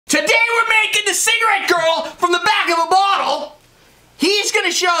drinking the cigarette girl from the back of a bottle. He's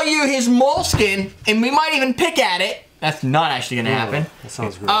gonna show you his moleskin, and we might even pick at it. That's not actually gonna happen. That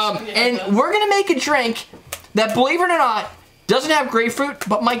sounds gross. And we're gonna make a drink that, believe it or not, doesn't have grapefruit,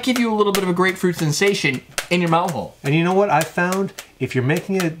 but might give you a little bit of a grapefruit sensation in your mouth hole. And you know what I found? If you're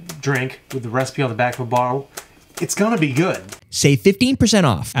making a drink with the recipe on the back of a bottle, it's gonna be good. Save 15%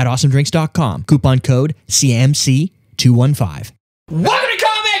 off at awesomedrinks.com. Coupon code CMC215. Welcome to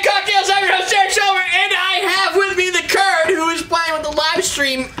Comment Cocktails. I'm your host, Derrick Schommer, and I have with me the Kurd, who is playing with the live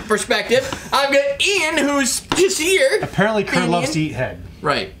stream perspective. I've got Ian, who's just here. Apparently, Kurt loves to eat head.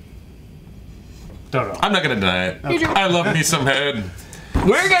 Right. Don't know. I'm not gonna deny it. Okay. I love me some head.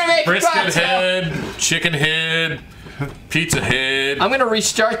 We're gonna make brisket head, chicken head, pizza head. I'm gonna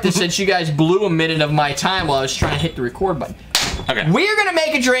restart this since you guys blew a minute of my time while I was trying to hit the record button. Okay. We're gonna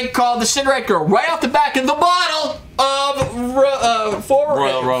make a drink called the Cigarette Girl right off the back of the bottle of Royal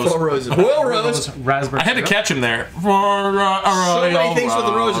Rose. Royal Rose. Raspberry. I had to catch him there. So many things with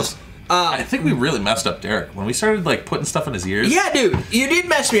the roses. I think we really messed up Derrick when we started like putting stuff in his ears. Yeah, dude, you did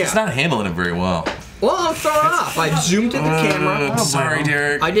mess me up. He's not handling it very well. Well, I'm thrown off. I zoomed in the camera. Sorry,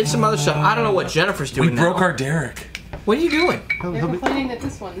 Derrick. I did some other stuff. I don't know what Jennifer's doing. We broke our Derrick. What are you doing? They're complaining that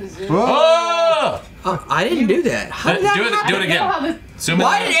this one is zoomed. Oh! I didn't do that. How did that happen? Do it again. Zoom in.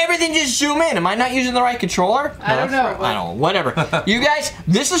 Why did everything just zoom in? Am I not using the right controller? I don't know. I don't know. Whatever. You guys,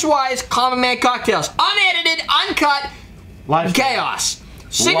 this is why it's Common Man Cocktails. Unedited, uncut, Live chaos.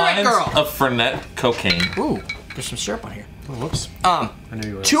 Cigarette Lines Girl. of Fernet cocaine. Ooh, there's some syrup on here. Oh, whoops. I knew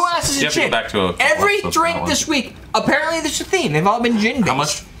you were 2 ounces You of have to go gin. back to a Every couple drink episodes this week, apparently there's a theme. They've all been gin-based. How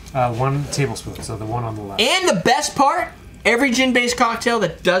much? 1 tablespoon, so the one on the left. And the best part, every gin-based cocktail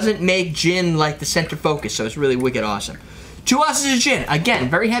that doesn't make gin like the center focus, so it's really wicked awesome. 2 ounces of gin. Again,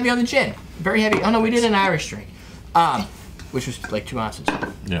 very heavy on the gin. Very heavy. Oh no, we did an Irish drink. Which was like 2 ounces.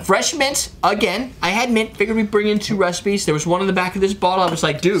 Yeah. Fresh mint, again. I had mint, figured we'd bring in 2 recipes. There was one in the back of this bottle. I was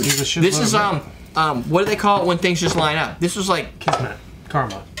like, dude, this is, what do they call it when things just line up? This was like... Kismet.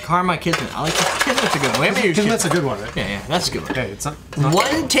 Karma, Kismet. I like Kismet's a good one. Kismet's a good one, right? Yeah, that's a good one. Hey, it's not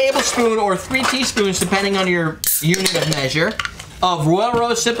 1 tablespoon or 3 teaspoons, depending on your unit of measure, of Royal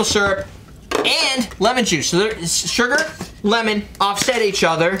Rose simple syrup and lemon juice. So there's sugar, lemon offset each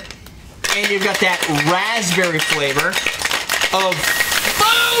other, and you've got that raspberry flavor of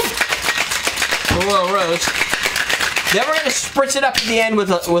Royal Rose. Then we're gonna spritz it up at the end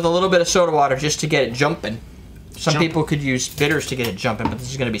with a little bit of soda water just to get it jumping. Some people could use bitters to get it jumping, but this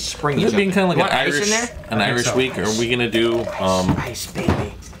is gonna be springy. Is it being kind of like an Irish so. week? Or are we gonna do Ice,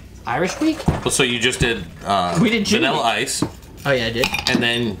 baby. Irish week? Well, so you just did We did gin vanilla week. ice. Oh yeah, I did. And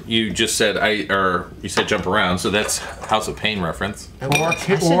then you just said you said jump around, so that's House of Pain reference. that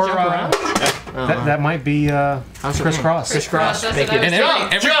might be crisscross. Crisscross. Thank you. And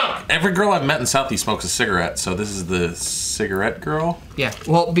every girl I've met in Southeast smokes a cigarette, so this is the cigarette girl. Yeah.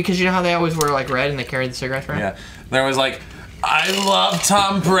 Well, because you know how they always wear like red and they carry the cigarettes around? Yeah. They're always like, I love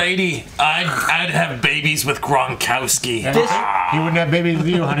Tom Brady. I'd have babies with Gronkowski. He wouldn't have babies with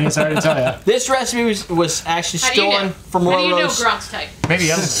you, honey. Sorry to tell you. This recipe was actually stolen from Royal Rose. How do you know Gronk's type? Maybe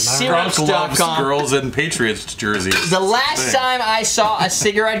Gronk loves girls in Patriots jerseys. The last time I saw a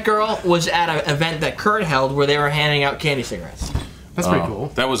cigarette girl was at an event that Kurt held where they were handing out candy cigarettes. That's pretty cool.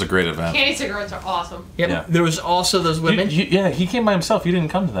 That was a great event. Candy cigarettes are awesome. Yep. Yeah. There was also those women. Yeah, he came by himself. You didn't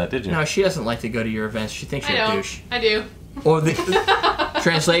come to that, did you? No, she doesn't like to go to your events. She thinks you're a douche. I do. Or the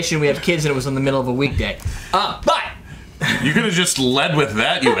translation, we have kids and it was in the middle of a weekday. But you could have just led with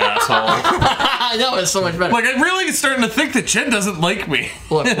that, you asshole. I know, it's so much better. Like, I'm really starting to think that Jen doesn't like me.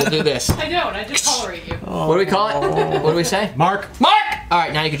 Look, we'll do this. I don't. I just tolerate you. What do we call it? What do we say? Mark! All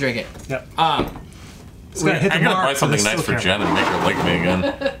right, now you can drink it. Yep. I gotta buy something nice for Jen and make her like me again.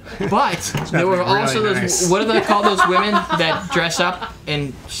 But there were also really those. nice. What do they call those women that dress up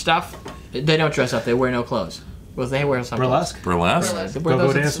and stuff? They don't dress up. They wear no clothes. Well, they wear something. Burlesque? Burlesque?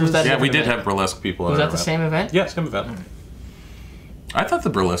 Go-go dancers? Yeah, we did have burlesque people. Was that the same event? Yeah, same event. I thought the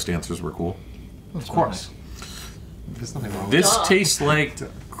burlesque dancers were cool. Of course. There's nothing wrong with This tastes like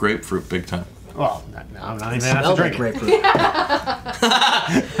grapefruit big time. Well, I'm not even have to drink it. grapefruit.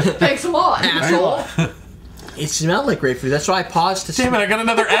 Thanks a lot. Asshole. It smelled like grapefruit. That's why I paused to. Damn it! I got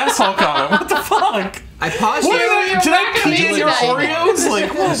another asshole comment. What the fuck? I paused. What did I pee in your Oreos?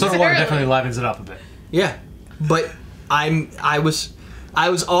 Like, The soda water definitely livens it up a bit. Yeah, but I was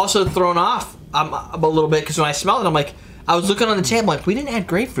also thrown off a little bit because when I smelled it, I'm like, I was looking on the table like, we didn't add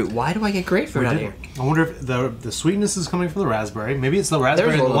grapefruit. Why do I get grapefruit out here? I wonder if the sweetness is coming from the raspberry. Maybe it's the raspberry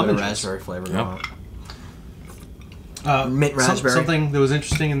There's a and the little bit lemon of juice. raspberry flavor going on. mint raspberry. Something that was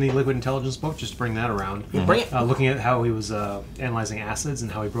interesting in the Liquid Intelligence book, just to bring that around. Bring it. Looking at how he was analyzing acids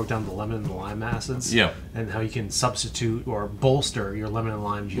and how he broke down the lemon and the lime acids. Yeah. And how you can substitute or bolster your lemon and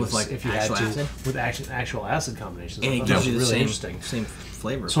lime juice With, like, if you had actual to acid? with actual acid combinations. And I it thought gives that you the was really same, interesting. same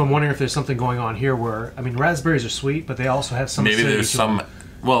flavor. So I'm wondering if there's something going on here where, I mean, raspberries are sweet, but they also have some Maybe acidity there's to them. some.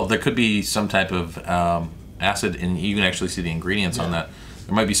 Well, there could be some type of acid, and you can actually see the ingredients on that.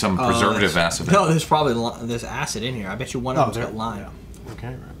 There might be some preservative acid. In No, it. there's probably there's acid in here. I bet you one of them's got lime. Yeah.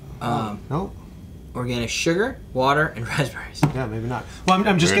 Okay. Right. Nope. Organic sugar, water, and raspberries. Yeah, maybe not. Well,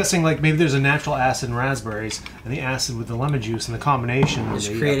 I'm just Weird. guessing like maybe there's a natural acid in raspberries, and the acid with the lemon juice and the combination It's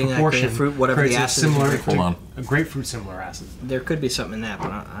and the creating that proportion grapefruit, whatever the creates a acid is. similar Hold on. a grapefruit similar acid. There could be something in that,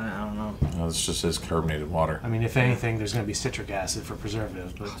 but I don't know. No, it's just his carbonated water. I mean, if anything, there's going to be citric acid for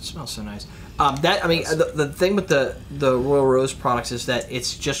preservatives, but It smells so nice. The thing with the Royal Rose products is that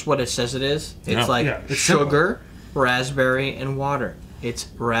it's just what it says it is. It's Yeah. like Yeah, it's sugar, raspberry, and water. It's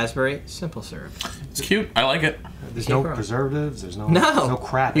raspberry simple syrup. It's cute. I like it. there's Can't no go wrong. preservatives. There's No, no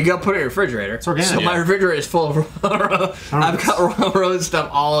crap. You gotta put it in your refrigerator. It's organic. So my Yeah. refrigerator is full of I've got Royal Rose stuff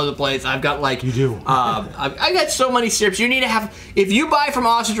all over the place. I've got like You do. I got so many syrups. You need to have if you buy from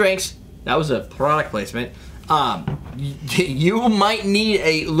Awesome Drinks. That was a product placement. You might need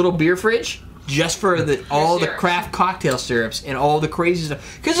a little beer fridge. Just for all the syrups. craft cocktail syrups and all the crazy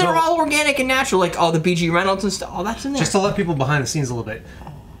stuff, because they're all organic and natural, like all the BG Reynolds and stuff. All that's in there. Just to let people behind the scenes a little bit.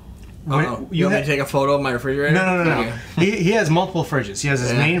 Uh-oh. You want me to take a photo of my refrigerator? No. Okay. He has multiple fridges. He has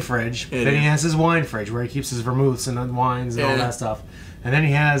his Yeah. main fridge, Yeah, then he yeah. has his wine fridge where he keeps his vermouths and wines and all Yeah. that stuff, and then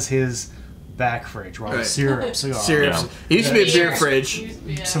he has his back fridge where all the Right. syrups are. Syrups. Yeah. It used to be a beer Beer. fridge. Used to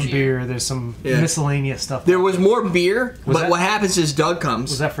be a Some beer. There's some Yeah. miscellaneous stuff. There was more beer, but that- what happens is Doug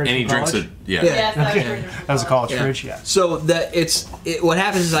comes. Was that fridge And he from drinks college? it. Yeah. Yeah. Yes, that was Okay. That was a college fridge. Yeah. So that what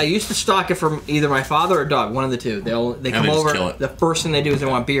happens is I used to stock it from either my father or Doug, one of the two. They come they just over. kill it. The first thing they do is they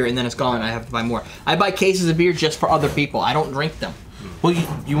want beer, and then it's gone. I have to buy more. I buy cases of beer just for other people. I don't drink them. Well,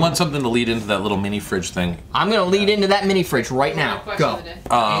 you want something to lead into that little mini fridge thing. I'm gonna lead into that mini fridge right now. Question Go. of the day.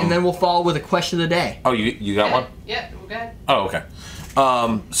 And then we'll follow with a question of the day. Oh, you got one? Yep, we're good. Oh, okay.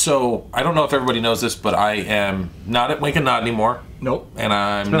 So I don't know if everybody knows this, but I am not at Wink and Nod anymore, Nope. and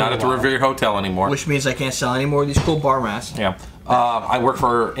I'm been not a at the while. Revere Hotel anymore. Which means I can't sell any more of these cool bar masks. Yeah. I work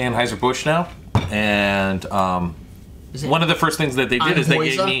for Anheuser-Busch now, and Is it one of the first things that they did is they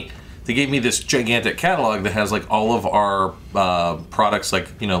Anheuser? gave me this gigantic catalog that has like all of our products, like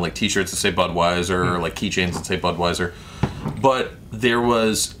like T-shirts that say Budweiser, or like keychains that say Budweiser. But there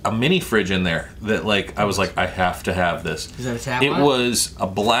was a mini fridge in there that like I was like, I have to have this. Is that a tap It on it? was a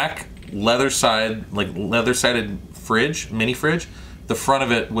black leather-sided fridge, mini fridge. The front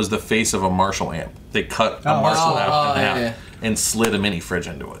of it was the face of a Marshall amp. They cut a Marshall amp in half yeah. and slid a mini fridge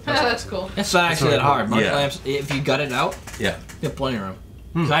into it. Oh, that's cool. It's not actually that hard. Marshall Yeah. amps, if you gut it out, Yeah. you have plenty of room.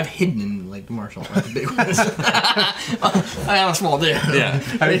 Because I've hidden in like the Marshall, like the big ones. I am a small dude. Yeah.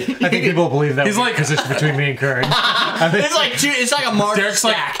 I think people believe that. He's was like- the position between me and Kurt. It's like a Marshall Derek's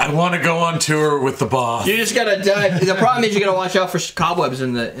like, stack. I want to go on tour with the boss. You just gotta dive. The problem is you gotta watch out for cobwebs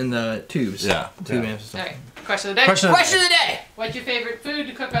in the tubes. Yeah. Tube Yeah. amps and All stuff. right, question of the day. Question- Question of the day. What's your favorite food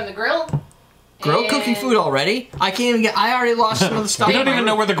to cook on the grill? Grill And cooking food already? I can't even get. I already lost some of the stuff. We don't even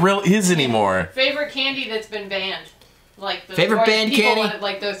know where the grill is anymore. Favorite candy that's been banned? Like the Favorite or banned people candy? wanted,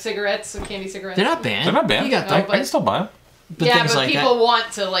 like those cigarettes, the candy cigarettes. They're not banned. They're not banned. You got No, them. I can still buy them. But yeah, things but like people that.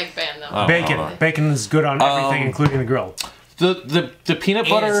 want to like ban them. Oh. Bacon. Bacon is good on everything, including the grill. The peanut And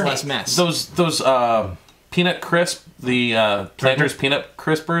butter. it's less mess. Those peanut crisp, the Planters peanut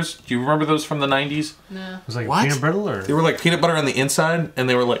crispers. Do you remember those from the 90s? No. It was like What? peanut brittle or They were like peanut butter on the inside, and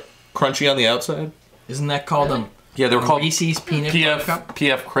they were like crunchy on the outside. Isn't that called Really? Yeah, they were called Reese's peanut butter cup?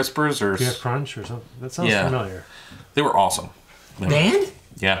 PF crispers, or PF Crunch or something. That sounds Yeah. familiar. they were awesome. Banned?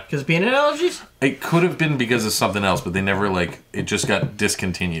 Yeah, Because of peanut allergies? it could have been because of something else, but they never it just got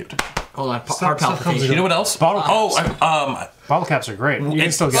discontinued. Hold on, Stuff- heart stuff comes palpitation. You know what else? Bottle Oh, Bottle caps are great. You can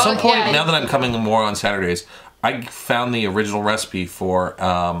at still get some them. point, yeah. now that I'm coming more on Saturdays, I found the original recipe for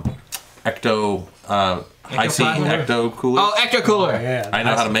Ecto high C Ecto Ecto Cooler. Oh, Ecto Cooler. Yeah, I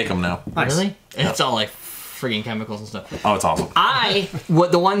know how to make them now. Nice. Really? It's all like friggin' chemicals and stuff. Oh, it's awesome.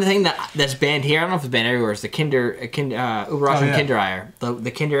 The one thing that's banned here, I don't know if it's banned everywhere, is the Überraschung yeah. Kinder Eier.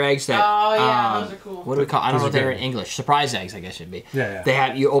 The Kinder eggs that. Oh, yeah, those are cool. What do we call? I don't know Those what are they're good. in English. Surprise eggs, I guess should be. Yeah. They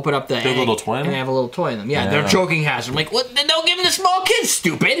have you open up the egg, a little toy in and them? they have a little toy in them. Yeah, they're Yeah. choking hazard. I'm like, what? Then don't give them to small kids,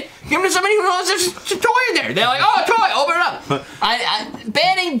 stupid. Give them to somebody who knows there's a toy in there. They're like, oh, toy, open it up.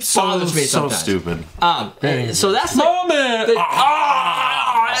 Banning bothers me so sometimes. stupid. So that's the, Moment.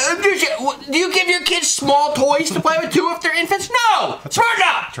 do you give your kid kids small toys to play with too if they're infants? No! Smart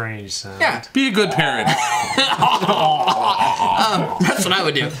enough! Strange sound. Yeah. Be a good parent. That's what I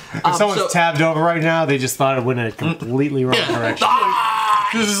would do. If someone's tabbed over right now, they just thought it went in a completely wrong direction.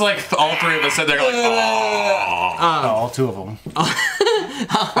 This is like all three of us sit there like, oh. All two of them.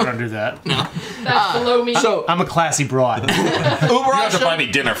 I don't do that. That's below me. So, I'm a classy broad. You have to buy Überraschung,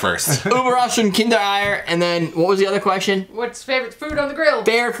 me dinner first. Überraschung, Kindereier, and then what was the other question? What's favorite food on the grill?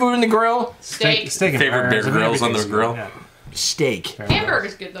 Favorite food in the grill? Steak. Steak and Favorite burgers. Bear Grylls on the Everything's grill? good, yeah. Steak.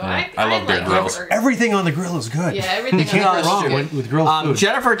 Hamburger's good though. I love Bear like Grylls. hamburgers. Everything on the grill is good. Yeah, everything You can't on go the wrong grill is with, good. with grilled food.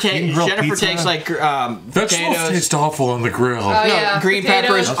 Jennifer grilled pizza. takes like Vegetables potatoes, taste awful on the grill. Oh, yeah. green Potatoes,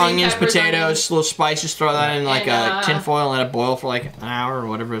 peppers, green onions, peppers, potatoes, onions. little spices. Throw that in like And, a tin foil and let it boil for like an hour or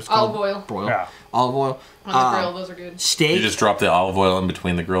whatever it's called. Olive oil. Broil. Yeah. Olive oil. On the grill, those are good. Steak. You just drop the olive oil in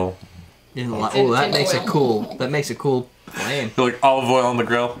between the grill. Oh, that tin makes foil. it cool. That makes it cool. Flame. You're like olive oil on the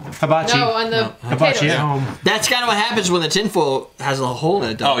grill. Hibachi. No, on the Hibachi potatoes. at home. That's kind of what happens when the tinfoil has a hole in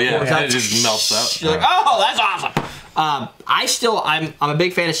it. Oh yeah, That- it just melts out. You're like, oh, that's awesome. I'm a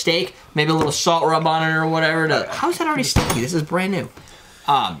big fan of steak. Maybe a little salt rub on it or whatever. How is that already sticky? This is brand new.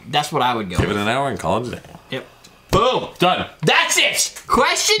 That's what I would go Give it with. an hour and call it a day. Yep. Boom. Done. That's it.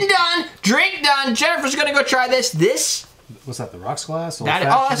 Question done. Drink done. Jennifer's gonna go try this. What's that? The rocks glass?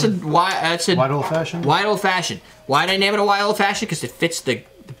 That's a white old fashioned. white old fashioned. Why did I name it a white old fashioned? Because it fits the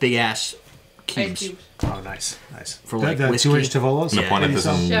big ass Ice cubes. cubes. Oh, nice, nice. For the, like the whiskey. 2-inch Tavolos. The point of this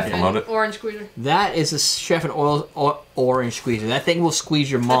is Chef promote and it. orange squeezer. That is a Chef and Orange squeezer. That thing will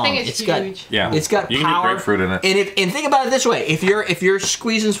squeeze your mom. thing is It's huge. Yeah. It's got You can power. get grapefruit in it. And think about it this way: if you're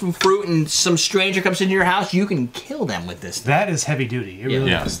squeezing some fruit and some stranger comes into your house, you can kill them with this. That is heavy duty. It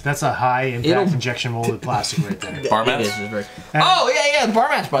really Yeah. is. That's a high impact It'll- injection molded plastic right there. Bar It mats? is, it's very- Oh yeah, the bar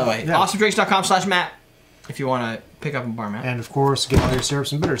mats, by the way. Yeah. AwesomeDrinks.com/Matt if you want to pick up a bar mat. And of course, get all your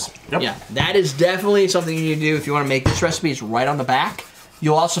syrups and bitters. Yep. Yeah, that is definitely something you need to do if you want to make this recipe. It's right on the back.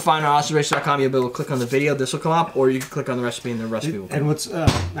 You'll also find on AwesomeDrinks.com. You'll be able to click on the video. This will come up, or you can click on the recipe, and the recipe will come And what's,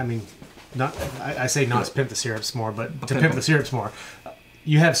 I mean, not I say not to pimp the syrups more, but to pimp the syrups more.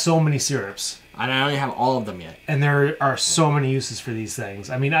 You have so many syrups. I don't even have all of them yet. And there are so many uses for these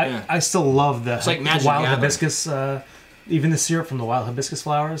things. I mean, I still love the, like the Magic wild Gathering. hibiscus, even the syrup from the wild hibiscus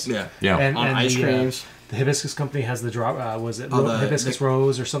flowers. Yeah. Yeah. And, On and ice the, creams. The hibiscus company has the drop. Was it Oh, the- hibiscus the-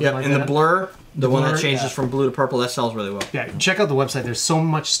 rose or something Yep, like and that? the blur, the one that blur, changes yeah. from blue to purple, that sells really well. Yeah, check out the website. There's so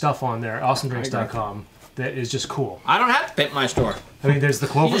much stuff on there. AwesomeDrinks.com that is just cool. I don't have to pimp my store. I mean, there's the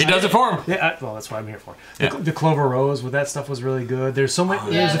clover. He does it for him. Yeah, well, that's what I'm here for. Yeah. The clover rose with that stuff was really good. There's so many. Oh,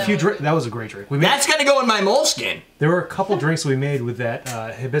 There's a that few. was That was a great drink. We made. That's gonna go in my moleskin. There were a couple drinks we made with that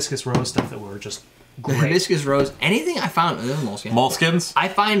hibiscus rose stuff that were just The great. hibiscus rose, anything I found, this is moleskin. Moleskins? I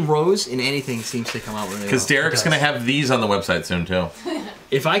find rose in anything seems to come out really well. Because Derek's going to have these on the website soon, too.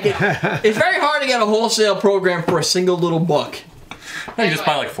 If I get, it's very hard to get a wholesale program for a single little book. You just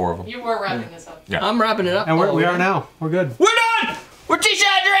buy like 4 of them. You were wrapping this up. Yeah. I'm wrapping it up. And we Oh, are now. We're good. We're done. We're teaching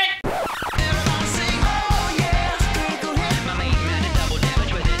how to drink.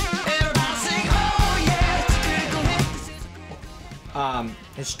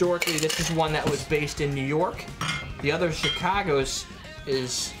 Historically, this is one that was based in New York. The other Chicago's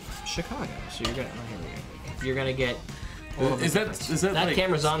is Chicago. So you're gonna, oh, here we go. You're gonna get. Is that That like,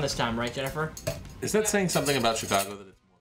 camera's on this time, right, Jennifer? is that saying something about Chicago that